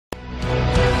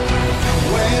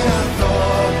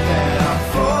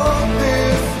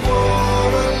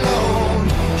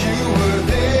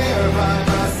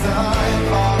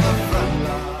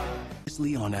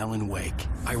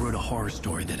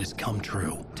come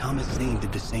true. Thomas Zane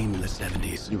did the same in the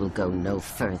 70s. You will go no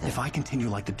further. If I continue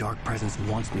like the Dark Presence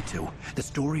wants me to, the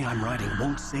story I'm writing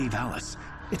won't save Alice.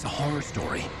 It's a horror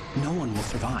story. No one will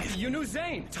survive. You knew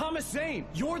Zane! Thomas Zane!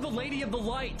 You're the Lady of the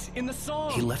Light in the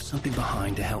song! He left something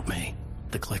behind to help me.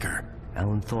 The clicker.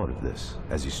 Alan thought of this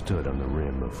as he stood on the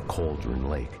rim of Coldrain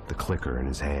Lake, the clicker in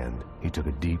his hand. He took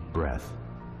a deep breath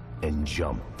and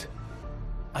jumped.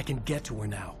 I can get to her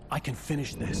now. I can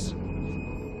finish this.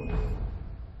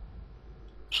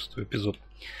 Шестой эпизод.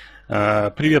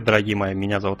 Привет, дорогие мои,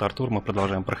 меня зовут Артур, мы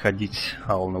продолжаем проходить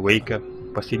Алана Уэйка.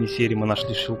 В последней серии мы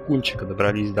нашли щелкунчика,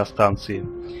 добрались до станции,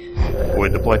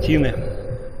 до плотины,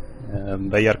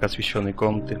 до ярко освещенной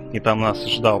комнаты. И там нас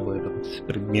ждал бы этот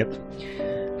предмет,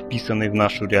 вписанный в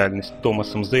нашу реальность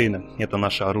Томасом Зейном. Это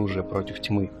наше оружие против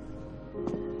тьмы.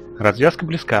 Развязка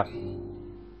близка.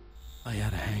 I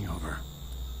had a hangover.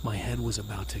 My head was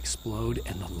about to explode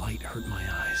and the light hurt my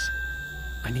eyes.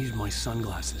 I needed my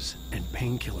sunglasses and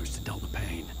painkillers to dull the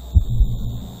pain.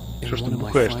 In one of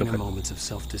my finer moments of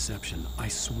self-deception, I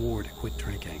swore to quit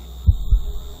drinking.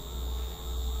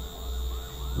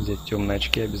 Взять темные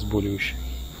очки обезболивающие.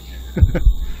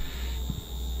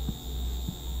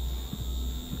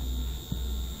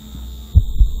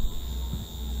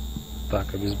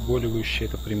 Так, обезболивающее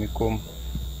это прямиком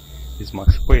из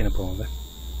Макса Пейна, по-моему, да?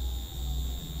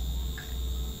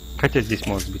 Хотя здесь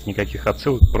может быть никаких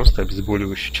отсылок, просто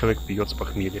обезболивающий. Человек пьет с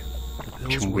похмелья.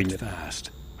 Почему бы и нет?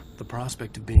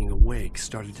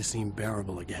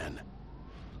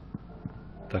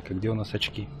 Так, а где у нас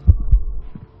очки?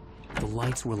 The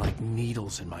lights were like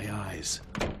needles in my eyes.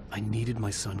 I needed my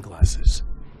sunglasses.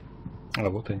 А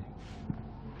вот они.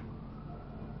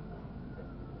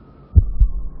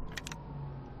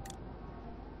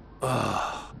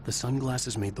 The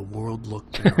sunglasses made the world look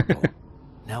bearable.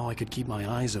 Now I could keep my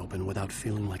eyes open without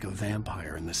feeling like a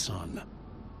vampire in the sun.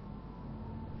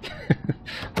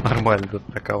 Нормально тут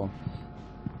такого.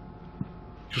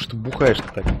 Что ж ты бухаешь-то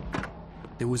так?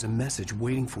 There was a message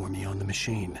waiting for me on the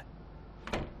machine.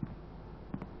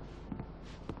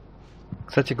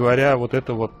 Кстати говоря, вот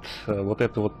это вот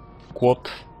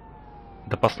код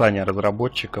до послания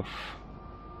разработчиков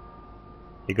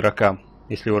игрокам.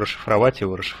 Если его расшифровать,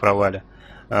 его расшифровали.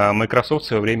 Microsoft в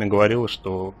свое время говорила,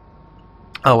 что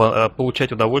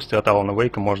получать удовольствие от Алана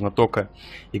Уэйка можно только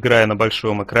играя на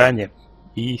большом экране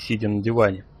и сидя на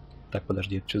диване. Так,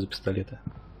 подожди, это что за пистолеты?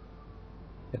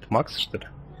 Это Макс, что ли?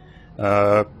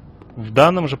 В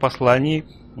данном же послании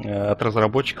от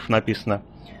разработчиков написано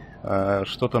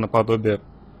что-то наподобие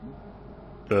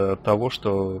того,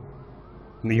 что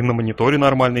и на мониторе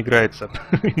нормально играется,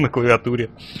 и на клавиатуре.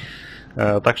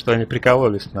 Так что они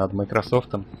прикололись над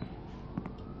Microsoft.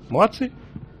 Молодцы!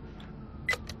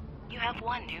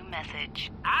 One new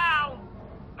message. Al!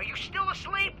 Are you still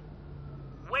asleep?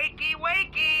 Wakey,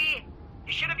 wakey!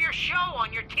 You should have your show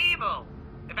on your TiVo.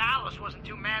 If Alice wasn't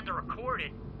too mad to record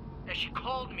it. She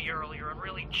called me earlier and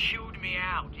really chewed me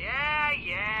out.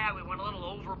 Yeah, we went a little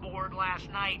overboard last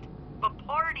night. But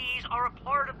parties are a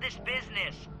part of this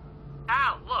business.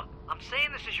 Al, look, I'm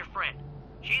saying this as your friend.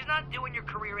 She's not doing your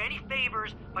career any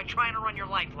favors by trying to run your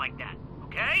life like that.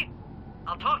 Okay?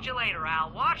 I'll talk to you later,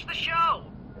 Al. Watch the show.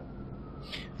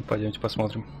 Пойдемте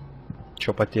посмотрим,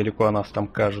 что по телеку о нас там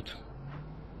кажут.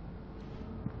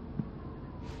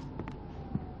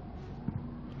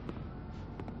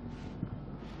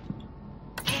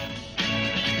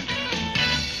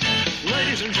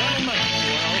 Ladies and gentlemen,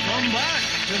 welcome back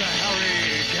to the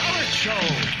Harry Garrett Show.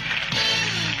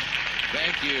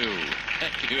 Thank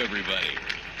you everybody.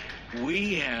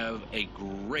 We have a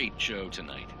great show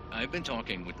tonight. I've been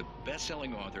talking with the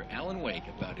best-selling author Alan Wake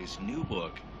about his new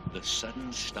book, The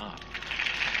Sudden Stop.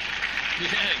 Yeah,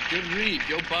 good read.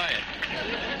 Go buy it.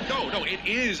 No, it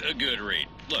is a good read.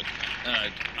 Look,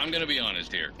 I'm gonna be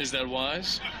honest here. Is that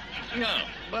wise? No,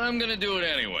 but I'm gonna do it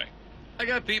anyway. I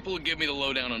got people who give me the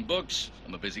lowdown on books.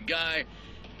 I'm a busy guy.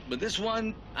 But this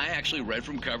one, I actually read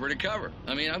from cover to cover.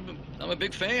 I mean, I'm a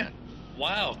big fan.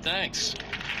 Wow, thanks.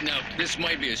 Now, this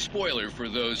might be a spoiler for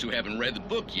those who haven't read the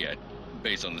book yet.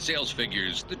 Based on the sales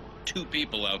figures, the 2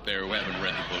 people out there who haven't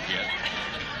read the book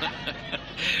yet.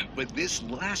 But this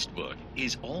last book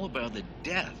is all about the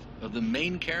death of the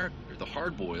main character, the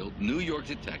hard-boiled New York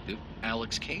detective,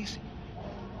 Alex Casey.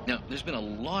 Now, there's been a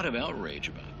lot of outrage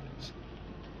about this.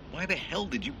 Why the hell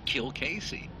did you kill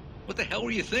Casey? What the hell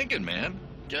were you thinking, man?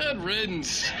 Good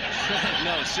riddance.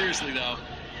 No, seriously, though.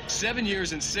 7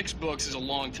 years and 6 books is a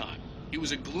long time. He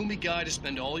was a gloomy guy to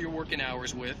spend all your working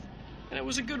hours with, and it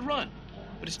was a good run.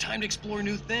 But it's time to explore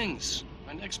new things.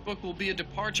 My next book will be a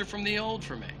departure from the old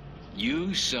for me.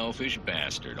 You selfish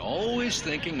bastard, always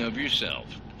thinking of yourself.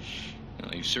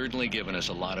 Well, you've certainly given us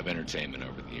a lot of entertainment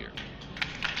over the years.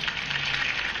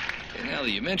 And now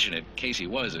that you mention it, Casey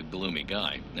was a gloomy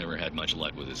guy. Never had much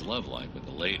luck with his love life with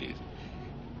the ladies.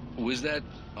 Was that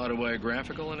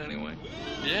autobiographical in any way?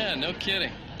 Yeah, no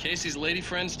kidding. Casey's lady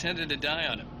friends tended to die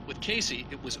on him. With Casey,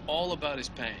 it was all about his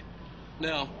pain.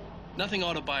 No, nothing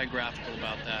autobiographical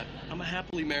about that. I'm a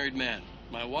happily married man.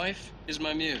 My wife is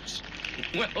my muse.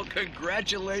 Well,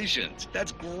 congratulations.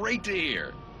 That's great to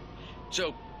hear.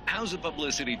 So, how's the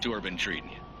publicity tour been treating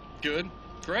you? Good,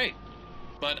 great.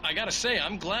 But I gotta say,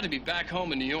 I'm glad to be back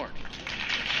home in New York.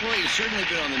 Well, you've certainly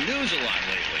been on the news a lot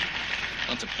lately.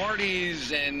 Lots of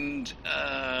parties and,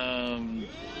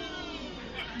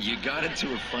 you got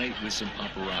into a fight with some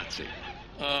paparazzi.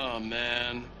 Oh,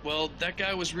 man. Well, that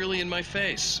guy was really in my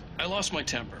face. I lost my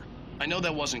temper. I know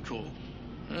that wasn't cool.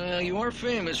 You are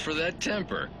famous for that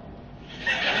temper.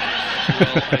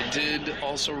 Well, I did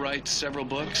also write several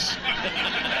books.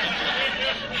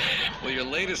 Well, your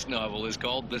latest novel is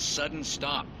called The Sudden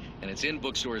Stop, and it's in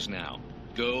bookstores now.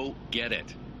 Go get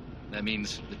it. That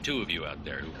means the two of you out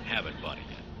there who haven't bought it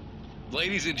yet.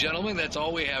 Ladies and gentlemen, that's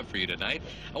all we have for you tonight.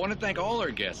 I want to thank all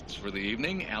our guests for the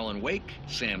evening. Alan Wake,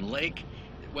 Sam Lake.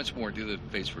 Once more, do the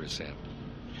face for a Sam.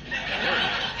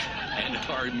 And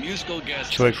our musical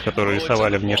guests. Человек, с которого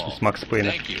рисовали внешность Макса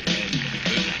Пейна. Thank you.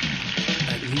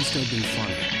 At least I've been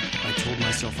funny. I told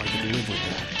myself I could live with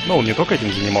that. Ну, он не только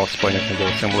этим занимался, понятное дело,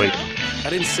 Сэм Лейк. I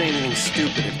didn't say anything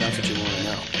stupid if that's what you want to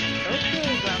know.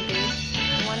 Okay, Grumpy.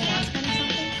 You want to ask me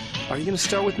something? Are you going to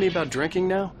start with me about drinking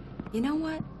now? You know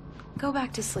what? Go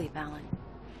back to sleep, Alan.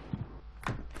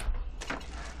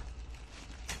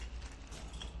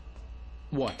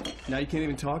 What? Now you can't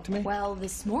even talk to me? Well,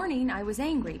 this morning I was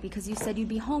angry because you said you'd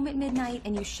be home at midnight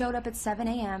and you showed up at 7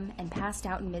 a.m. and passed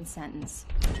out in mid-sentence.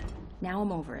 Now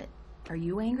I'm over it. Are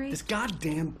you angry? This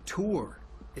goddamn tour.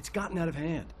 It's gotten out of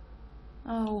hand.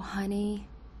 Oh, honey.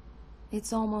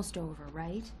 It's almost over,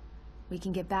 right? We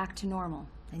can get back to normal,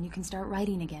 and you can start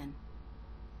writing again.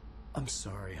 I'm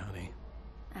sorry, honey.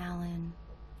 Alan,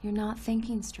 you're not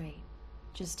thinking straight.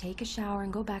 Just take a shower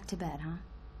and go back to bed, huh?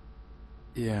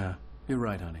 Yeah, you're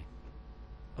right, honey.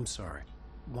 I'm sorry.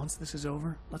 Once this is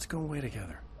over, let's go away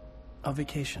together. A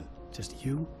vacation. Just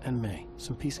you and me.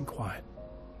 Some peace and quiet.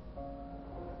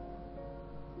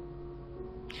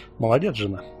 Молодец,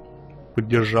 жена.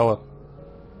 Поддержала.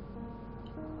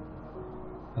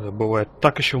 Это бывает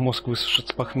так еще мозг высушит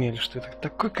с похмелья, что это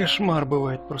такой кошмар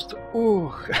бывает. Просто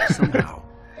ох. Somehow,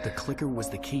 the clicker was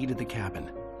the key to the cabin.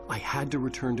 I had to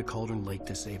return to Coldrain Lake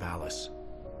to save Alice.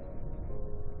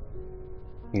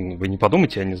 Вы не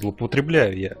подумайте, я не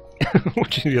злоупотребляю. Я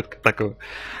очень редко такого,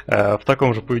 в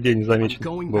таком же поведении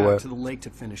замечен бываю.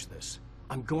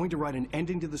 I'm going to write an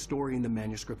ending to the story in the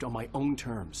manuscript on my own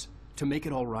terms, to make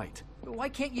it all right. Why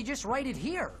can't you just write it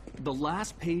here? The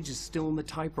last page is still in the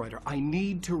typewriter. I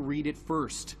need to read it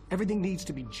first. Everything needs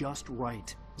to be just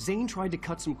right. Zane tried to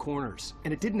cut some corners,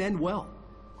 and it didn't end well.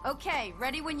 Okay,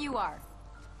 ready when you are.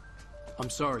 I'm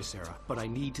sorry, Sarah, but I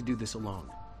need to do this alone.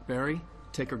 Barry,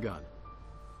 take her gun.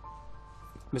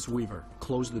 Miss Weaver,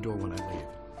 close the door when I leave.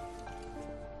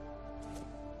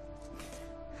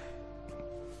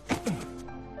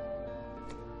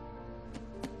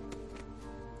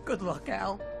 Good luck,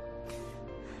 Al.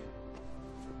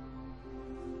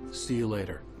 See you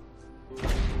later.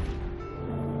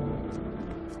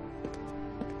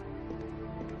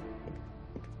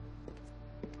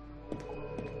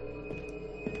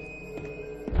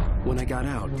 When I got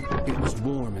out, it was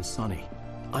warm and sunny.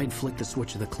 I'd flicked the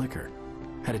switch of the clicker.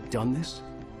 Had it done this?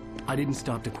 I didn't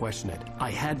stop to question it. I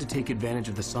had to take advantage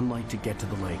of the sunlight to get to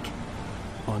the lake.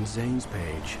 On Zane's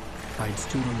page, I'd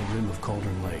stood on the rim of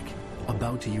Coldrain Lake,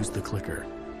 about to use the clicker.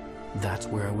 That's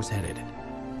where I was headed.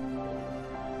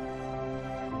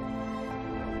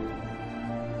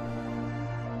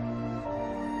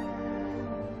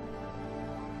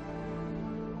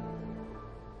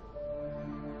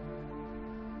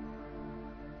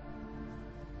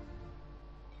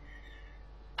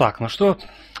 Так, ну что,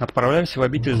 отправляемся в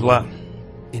обитель зла.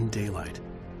 In daylight,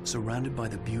 surrounded by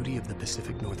the beauty of the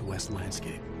Pacific Northwest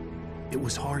landscape, it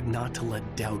was hard not to let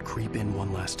doubt creep in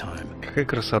one last time. Какая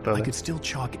красота, I да? could still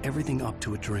chalk everything up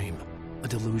to a dream, a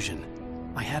delusion.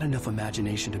 I had enough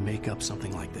imagination to make up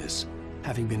something like this,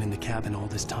 having been in the cabin all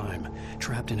this time,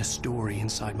 trapped in a story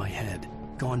inside my head,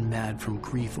 gone mad from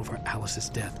grief over Alice's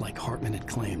death like Hartman had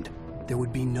claimed. There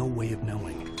would be no way of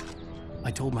knowing. I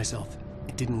told myself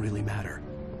it didn't really matter.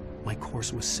 My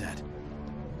course was set.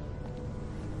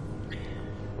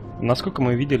 Насколько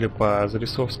мы видели по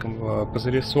зарисовкам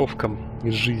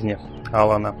из жизни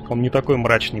Алана, он не такой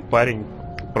мрачный парень,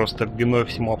 просто виной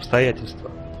всему обстоятельства.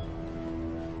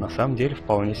 На самом деле,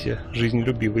 вполне себе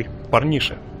жизнелюбивый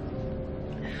парниша.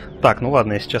 Так, ну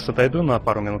ладно, я сейчас отойду на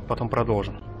пару минут, потом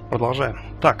продолжим. Продолжаем.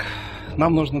 Так,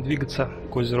 нам нужно двигаться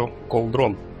к озеру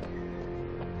Колдрон.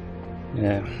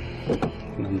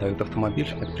 Нам дают автомобиль,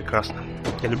 это прекрасно.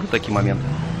 Я люблю такие моменты.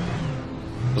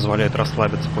 Позволяет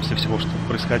расслабиться после всего, что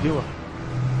происходило.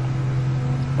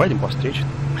 Пойдем по встрече.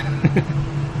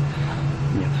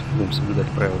 Нет, будем соблюдать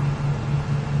правила.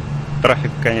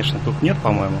 Трафика, конечно, тут нет,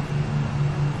 по-моему.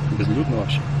 Безлюдно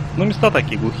вообще. Но места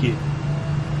такие глухие.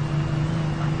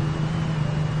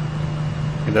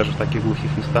 И даже в таких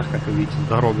глухих местах, как вы видите, с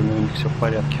дорогами у них все в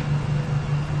порядке.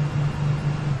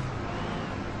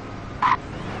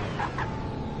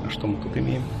 А что мы тут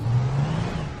имеем?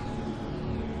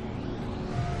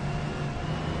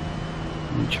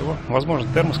 Ничего. Возможно,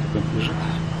 термос какой-нибудь лежит.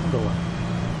 Да ладно.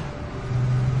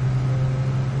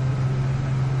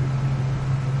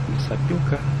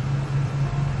 Лесопилка.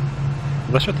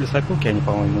 За счет лесопилки они,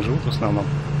 по-моему, живут в основном.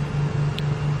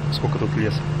 Сколько тут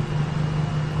леса?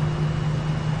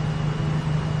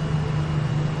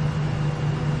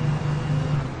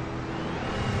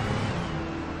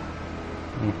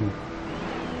 Угу.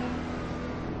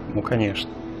 Ну,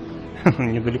 конечно.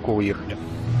 Недалеко уехали.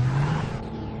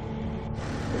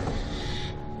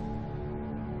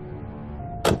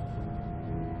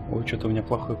 Ой, что-то у меня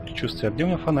плохое предчувствие. А где у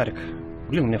меня фонарик?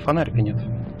 Блин, у меня фонарика нет.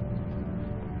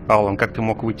 Алан, как ты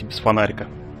мог выйти без фонарика?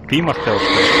 Ты им оставил, что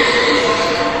ли?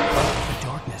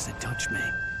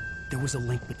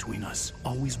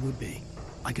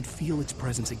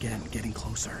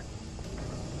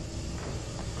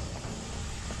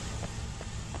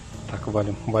 Так,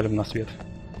 валим на свет.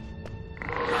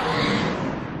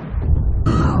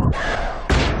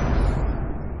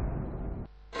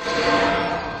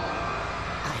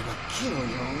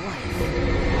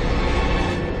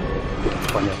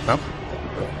 Понятно.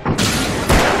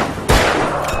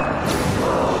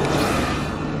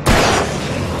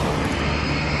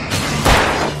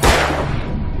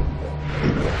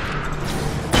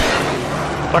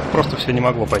 Так просто все не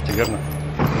могло пойти, верно?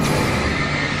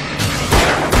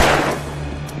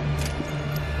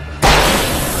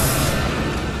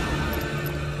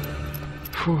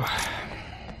 Фу.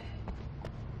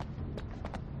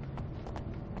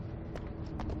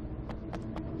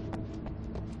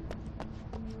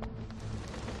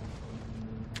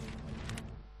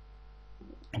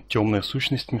 Темная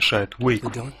сущность мешает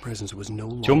Уэйку.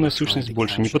 Темная сущность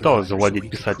больше не пыталась завладеть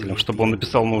писателем, чтобы он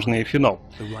написал нужный ей финал.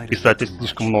 Писатель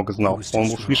слишком много знал. Он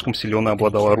был слишком силен и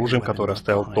обладал оружием, которое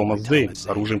оставил Томас Дейн,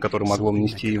 оружием, которое могло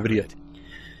нанести ей вред.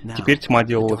 Теперь тьма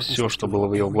делала все, что было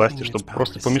в ее власти, чтобы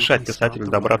просто помешать писателю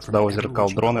добраться до озера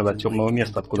Колдрон и до темного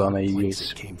места, откуда она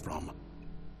явилась.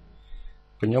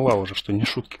 Поняла уже, что не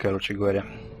шутки, короче говоря.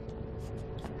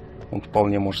 Он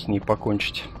вполне может с ней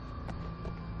покончить.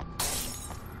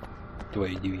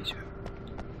 Твою дивизию.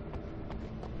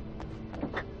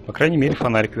 По крайней мере,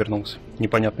 фонарик вернулся.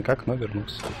 Непонятно как, но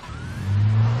вернулся.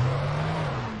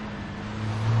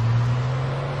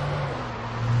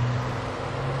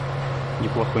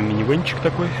 Неплохой минивенчик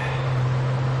такой.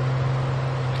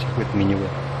 Какой-то минивэн.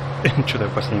 Что-то я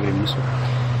в последнее время несу.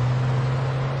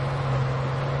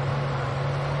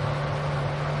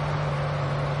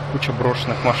 Куча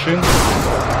брошенных машин.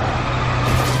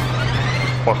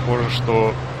 Похоже,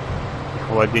 что их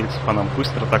владельцев она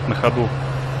быстро так на ходу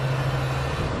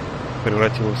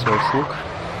превратила в своих слуг.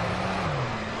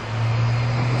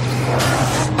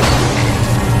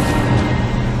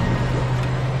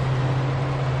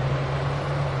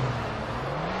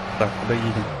 Так, куда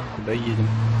едем? Куда едем?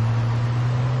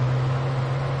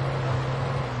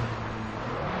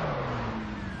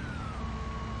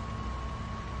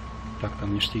 Так,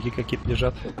 там ништяки какие-то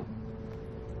лежат.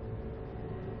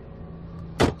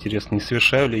 Интересно, не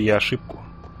совершаю ли я ошибку?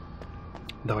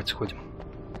 Давайте сходим.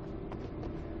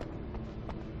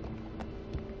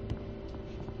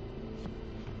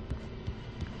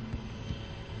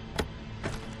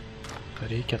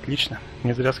 Батарейки, отлично.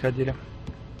 Не зря сходили.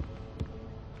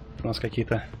 У нас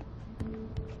какие-то...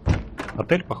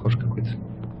 Отель, похож, какой-то.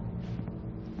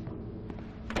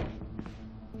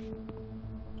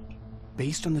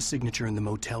 Based on the signature in the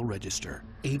motel register,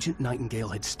 Agent Nightingale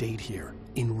had stayed here,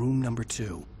 in room number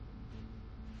 2.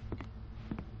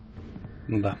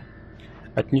 Да.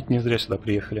 Отнюдь не зря сюда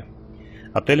приехали.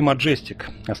 Отель Маджестик.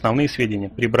 Основные сведения.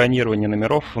 При бронировании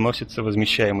номеров вносится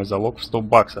возмещаемый залог в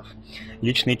 $100.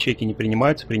 Личные чеки не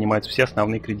принимаются, принимаются все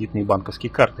основные кредитные и банковские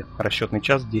карты. Расчетный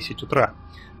час 10 утра.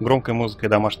 Громкая музыка и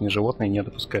домашние животные не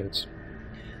допускаются.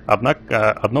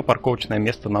 Однако одно парковочное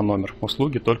место на номер.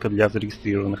 Услуги только для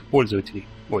зарегистрированных пользователей.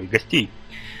 Ой, гостей.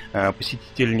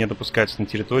 Посетители не допускаются на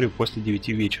территорию после 9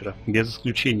 вечера. Без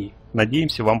исключений.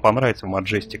 Надеемся, вам понравится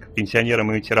Маджестик.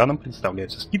 Пенсионерам и ветеранам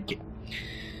представляются скидки.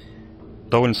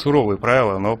 Довольно суровые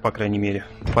правила, но, по крайней мере,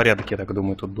 порядок, я так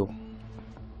думаю, тут был.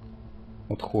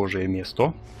 Отхожее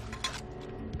место.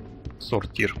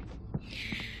 Сортир.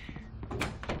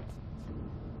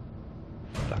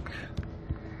 Так.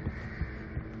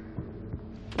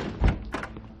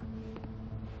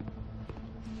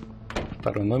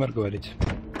 Второй номер, говорите.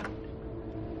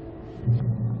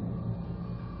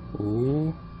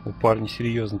 У парня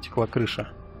серьезно текла крыша.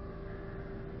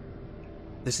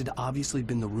 This had obviously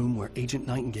been the room where Agent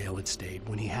Nightingale had stayed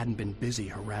when he hadn't been busy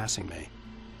harassing me.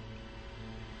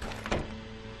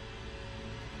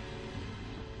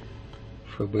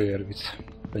 ФБР ведь,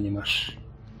 понимаешь.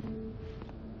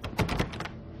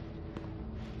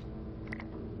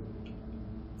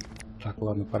 Так,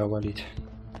 ладно, пора валить.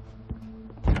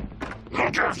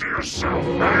 Look after yourself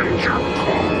and your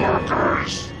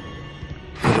co-workers!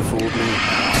 Could have fooled me.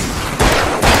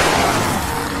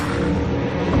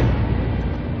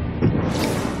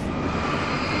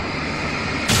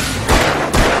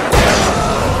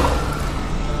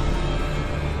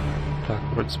 Так,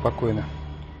 вроде спокойно.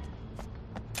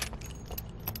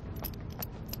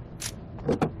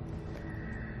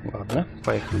 Ладно,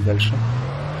 поехали дальше.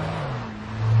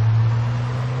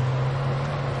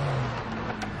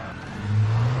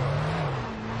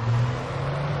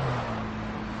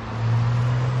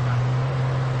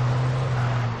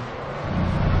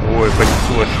 Ой,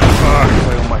 понеслось. Ах,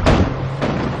 твою мать.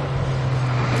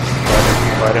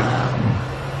 Парень.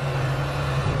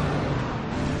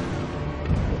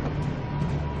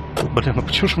 Блин, ну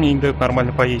почему же мне не дают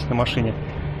нормально поесть на машине?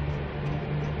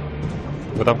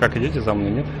 Вы там как идете за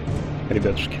мной, нет?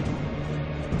 Ребятушки.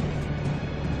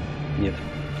 Нет.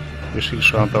 Решили,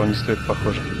 что она того не стоит,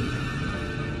 похоже.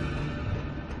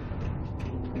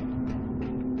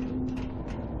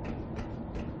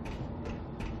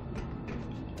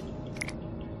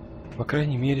 По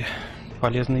крайней мере,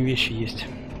 полезные вещи есть.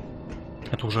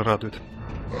 Это уже радует.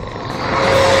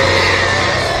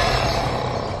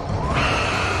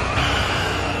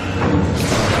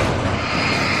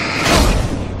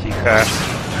 Тихо.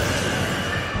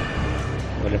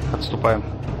 Блин, отступаем.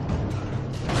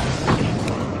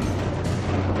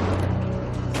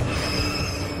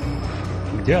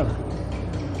 Где она?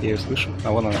 Я ее слышу.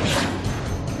 А вон она.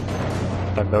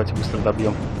 Так, давайте быстро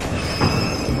добьем.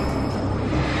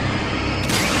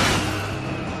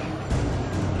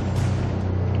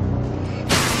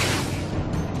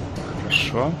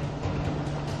 Хорошо.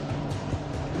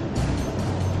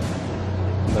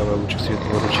 Давай лучше свет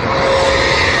выручим.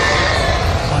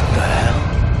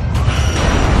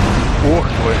 Ох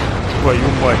твою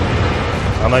мать.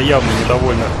 Она явно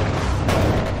недовольна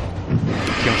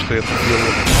тем, что я тут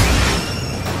делаю.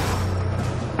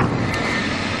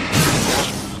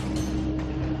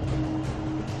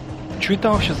 Чё это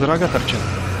там вообще за рога торчат?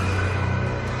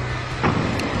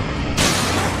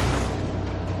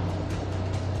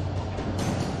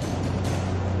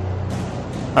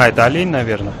 А, это олень,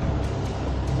 наверное.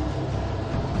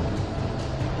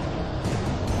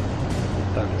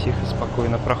 Так, тихо,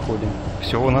 спокойно проходим.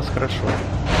 Все у нас хорошо.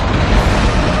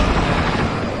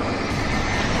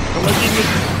 Холодильник.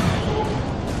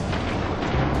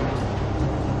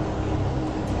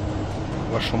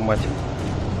 Вашу мать.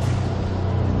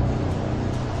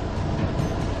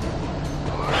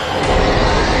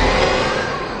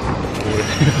 Ой,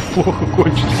 плохо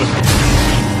кончится.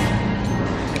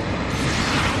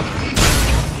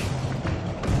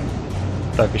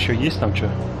 Так, еще есть там что?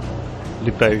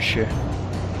 Летающее.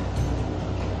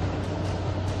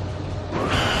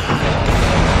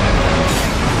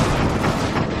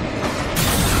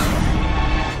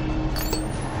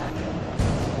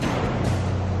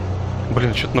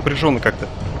 Блин, что-то напряженно как-то.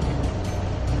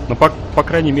 Но по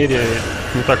крайней мере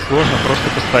не так сложно, просто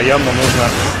постоянно нужно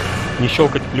не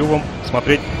щелкать клювом,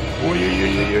 смотреть.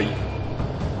 Ой-ой-ой-ой.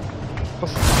 По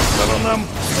сторонам.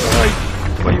 Ай,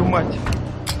 твою мать.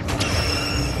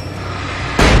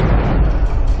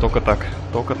 Только так,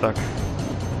 только так.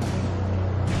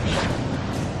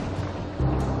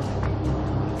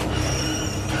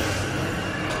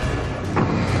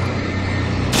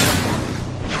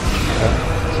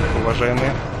 Тихо,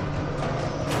 уважаемые.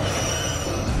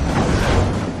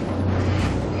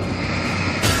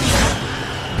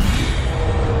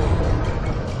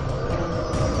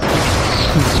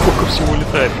 Сколько всего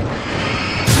летает.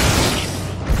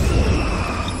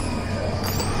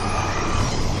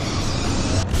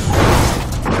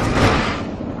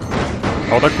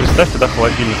 А вот так представьте, да,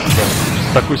 холодильник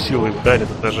с такой силой вдарит,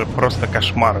 это же просто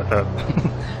кошмар, это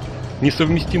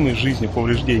несовместимые с жизнью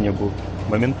повреждения будут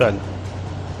моментально.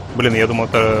 Блин, я думал,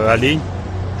 это олень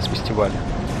с фестиваля.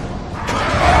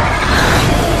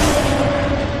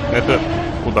 Это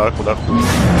куда?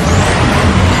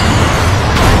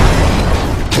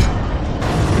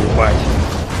 Мать.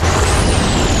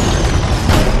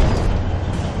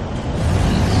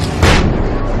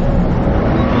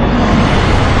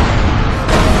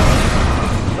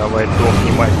 Давай,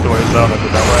 дохни, мать твою, за ногу,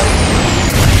 давай.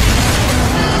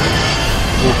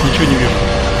 Ох, ничего не вижу.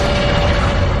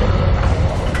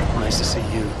 Nice to see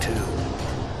you too.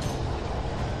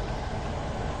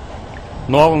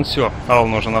 Ну, Алан все,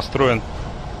 Алан уже настроен.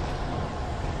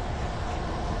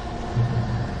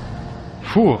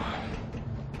 Фу.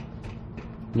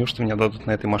 Неужто мне дадут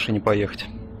на этой машине поехать?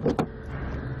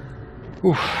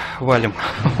 Уф, валим,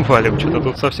 валим, что-то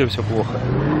тут совсем все плохо.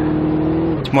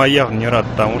 Тьма явно не рад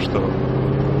тому, что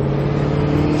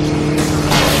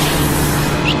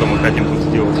мы хотим тут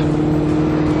сделать.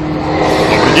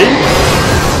 Добрый день!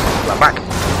 Собак!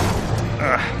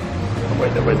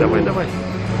 Давай.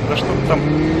 За что ты там?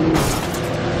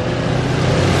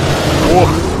 Ох!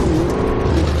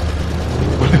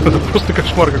 Блин, это просто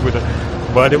кошмар какой-то.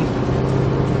 Валим.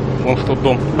 Вон в тот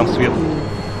дом, там свет.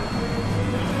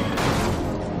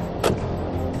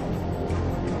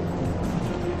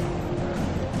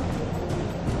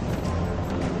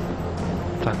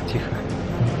 Так, тихо.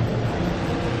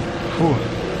 Фу.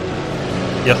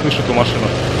 Я слышу эту машину.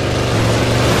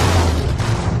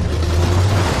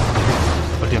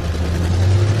 Блин.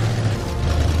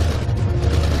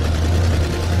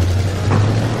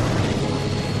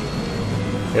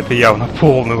 Это явно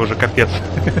полный уже капец.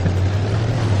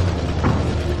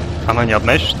 Она не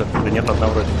одна еще, что ли? Да нет, одна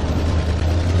вроде.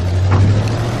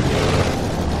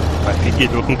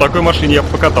 Офигеть, вот на такой машине я бы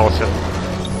покатался.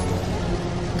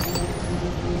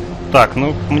 Так,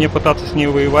 ну мне пытаться с ней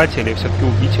воевать или все-таки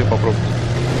убить ее попробовать?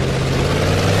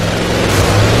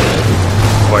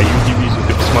 Твою дивизию,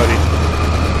 ты посмотри.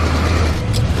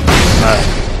 На,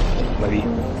 лови.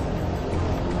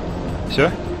 Все?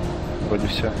 Вроде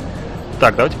все.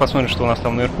 Так, давайте посмотрим, что у нас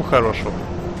там наверху хорошего.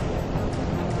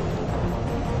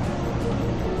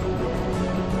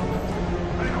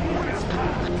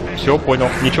 Все, понял.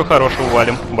 Ничего хорошего,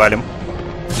 валим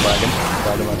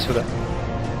отсюда.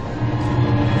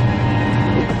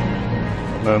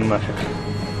 Да нафиг.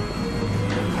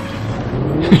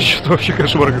 Что-то вообще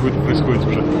кошмар какой-то происходит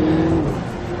уже.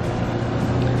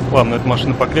 Ладно, эта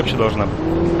машина покрепче должна быть.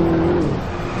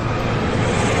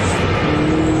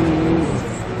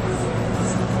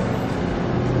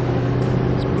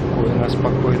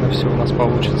 Спокойно, все у нас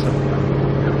получится.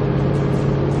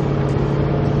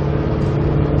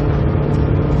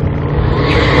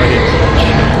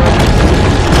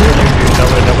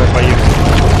 Давай, поехали.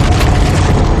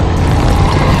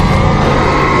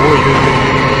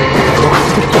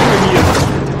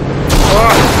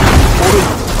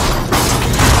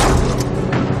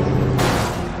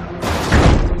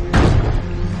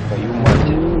 Твою мать.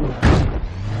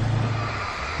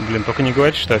 Блин, только не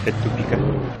говорите, что опять тупика.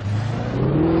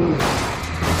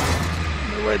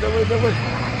 Давай.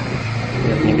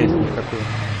 Нет, не лезь ни в какую.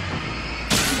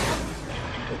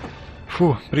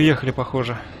 Фу, приехали,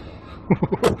 похоже.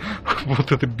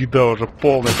 Вот это беда уже,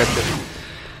 полная капец.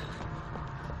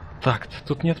 Так,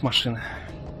 тут нет машины.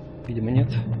 Видимо, нет.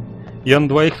 Я на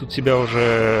двоих тут себя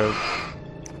уже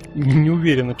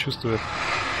неуверенно чувствую.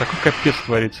 Такой капец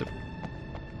творится.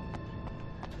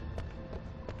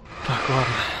 Так,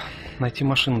 ладно. Найти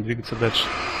машину, двигаться дальше.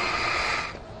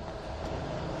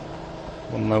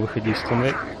 Вон на выходе из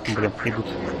туннеля. Блин, идут.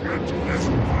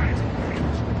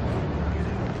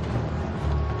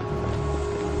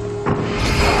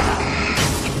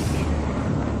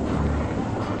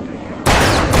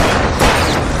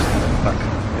 Так,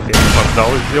 это я поддал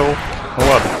и сделал. Ну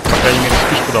ладно, по крайней мере,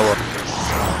 спичку дало.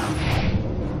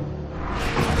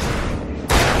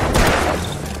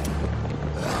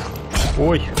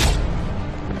 Ой.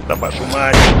 Да вашу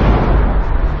мать.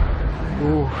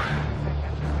 Ух.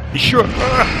 Еще!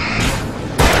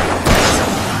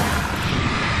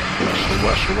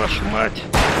 Вашу мать!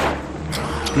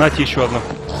 Нате еще одну.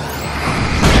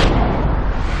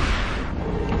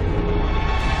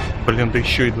 Блин, да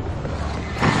еще идут.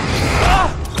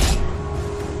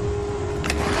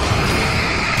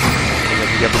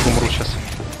 Я тут умру сейчас.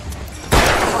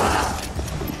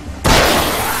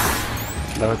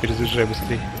 Давай перезаряжай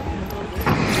быстрее.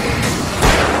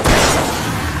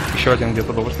 Еще один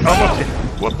где-то должен. А вот ты!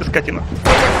 Вот ты, скотина.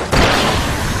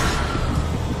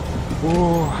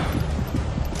 О.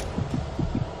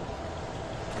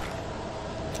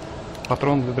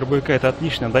 Патрон для дробовика это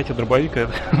отлично. Дайте дробовик,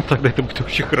 тогда это будет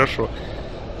вообще хорошо.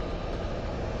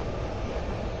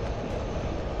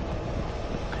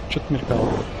 Что-то мелькало.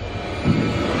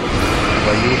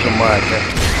 Твою же мать.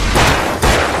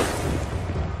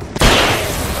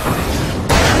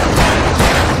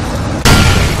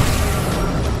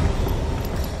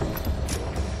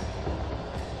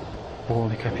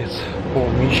 Полный капец.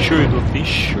 Полный. Еще идут,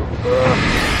 еще.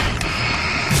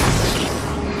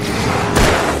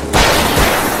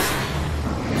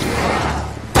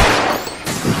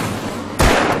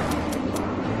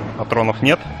 Патронов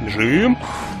нет. Бежим.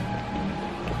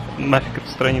 Нафиг эту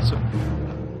страницу.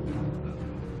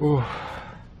 Ух.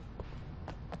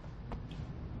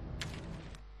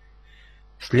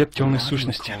 След темной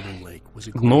сущности.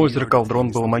 Дно озера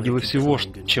Колдрон было могилой всего,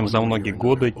 чем за многие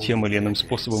годы тем или иным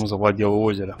способом завладело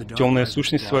озеро. Темная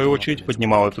сущность, в свою очередь,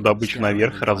 поднимала эту добычу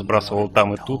наверх, разбрасывала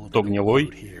там и тут то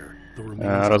гнилой,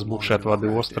 разбухший от воды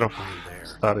остров,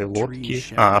 старые лодки,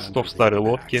 остов старой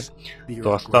лодки,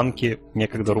 то останки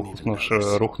некогда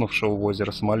рухнувшего в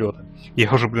озеро самолета.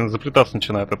 Я уже, заплетаться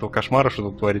начинаю от этого кошмара, что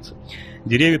тут творится.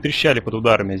 Деревья трещали под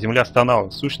ударами, земля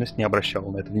стонала, сущность не обращала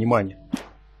на это внимания.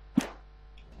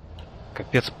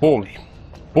 Капец полный.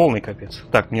 Полный капец.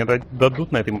 Так, мне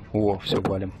дадут на этом... О, все,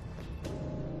 валим.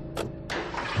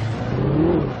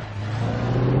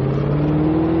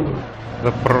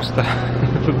 Это просто...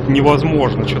 Это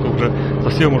невозможно. Что-то уже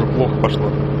совсем уже плохо пошло.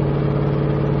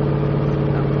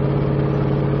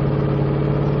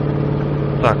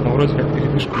 Так, ну вроде как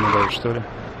передышку не дают, что ли?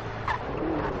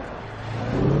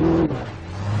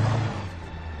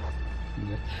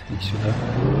 Нет, не сюда.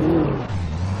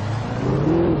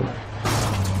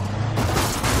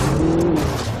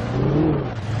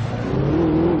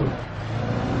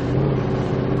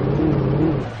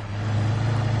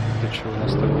 Это что у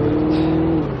нас такое?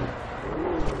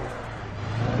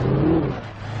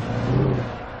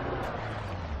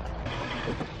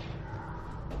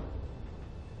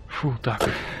 Фу, так,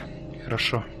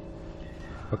 хорошо.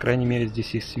 По крайней мере,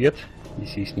 здесь есть свет,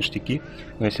 здесь есть ништяки.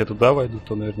 Но если я туда войду,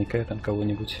 то наверняка я там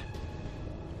кого-нибудь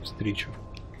встречу.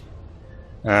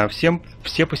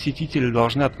 Все посетители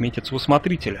должны отметиться у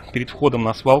смотрителя. Перед входом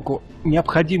на свалку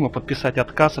необходимо подписать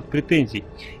отказ от претензий.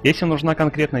 Если нужна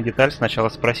конкретная деталь, сначала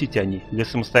спросите о ней. Для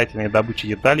самостоятельной добычи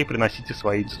деталей приносите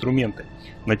свои инструменты.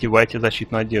 Надевайте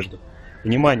защитную одежду.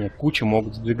 Внимание, кучи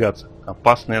могут сдвигаться.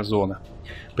 Опасная зона.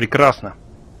 Прекрасно.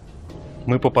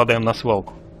 Мы попадаем на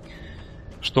свалку.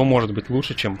 Что может быть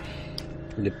лучше, чем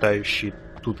летающие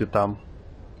тут и там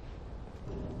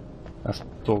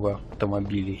остовы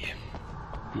автомобилей?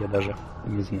 Я даже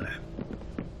не знаю.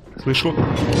 Слышу.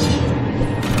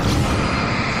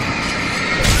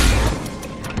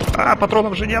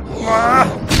 Патронов же нет.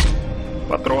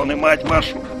 Патроны, мать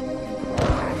вашу.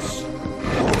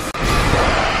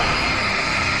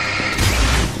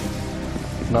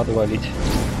 Надо валить.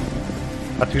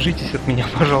 Отвяжитесь от меня,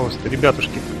 пожалуйста,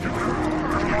 ребятушки.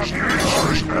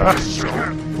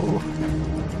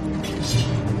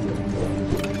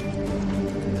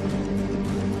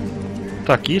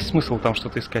 Так, есть смысл там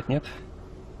что-то искать, нет?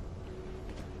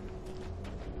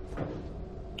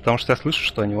 Потому что я слышу,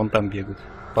 что они вон там бегают.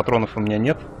 Патронов у меня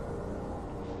нет.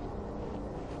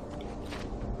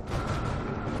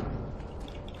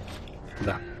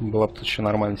 Да, была бы тут еще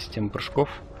нормальная система прыжков.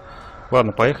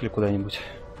 Ладно, поехали куда-нибудь.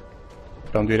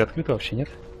 Там дверь открыта вообще, нет?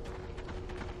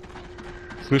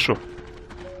 Слышу.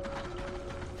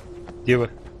 Где вы?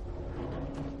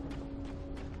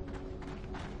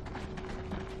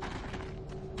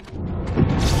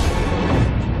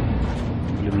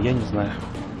 Блин, я не знаю.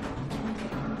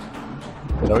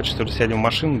 Давайте что ли сядем в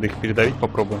машину, да их передавить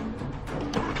попробуем.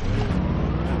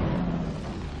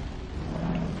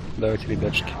 Давайте,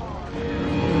 ребятушки.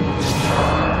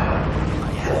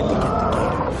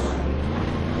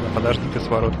 Подожди ты с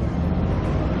воротами.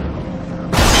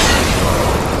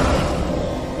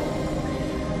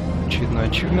 Очередной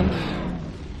ачивмент.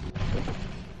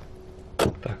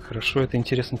 Так, хорошо, это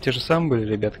интересно. Те же самые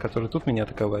были ребята, которые тут меня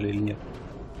атаковали или нет?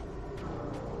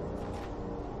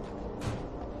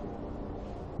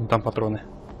 Ну, там патроны.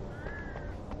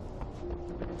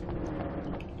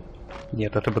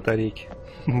 Нет, это батарейки.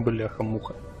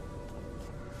 Бляха-муха.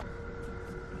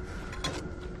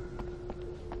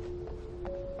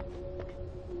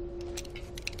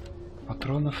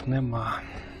 Патронов нема.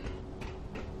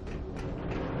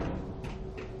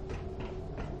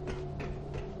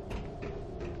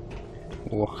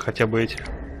 О, хотя бы эти.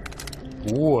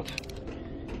 Вот.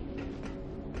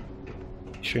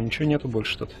 Еще ничего нету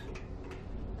больше тут.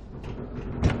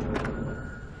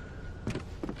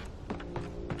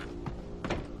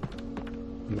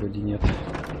 Вроде нет.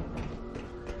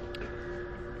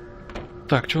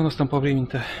 Так, что у нас там по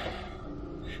времени-то?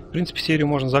 В принципе, серию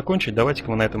можно закончить.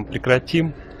 Давайте-ка мы на этом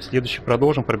прекратим. В следующий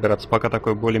продолжим пробираться. Пока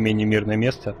такое более-менее мирное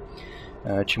место,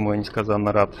 чему я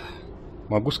несказанно рад.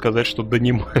 Могу сказать, что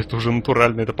донимает уже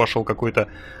натурально. Это пошел какой-то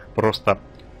просто...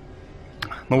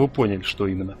 Ну, вы поняли, что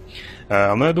именно.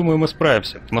 Но я думаю, мы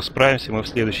справимся. Но справимся мы в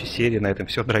следующей серии. На этом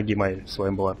все, дорогие мои. С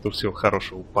вами был Артур. Всего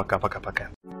хорошего. Пока-пока-пока.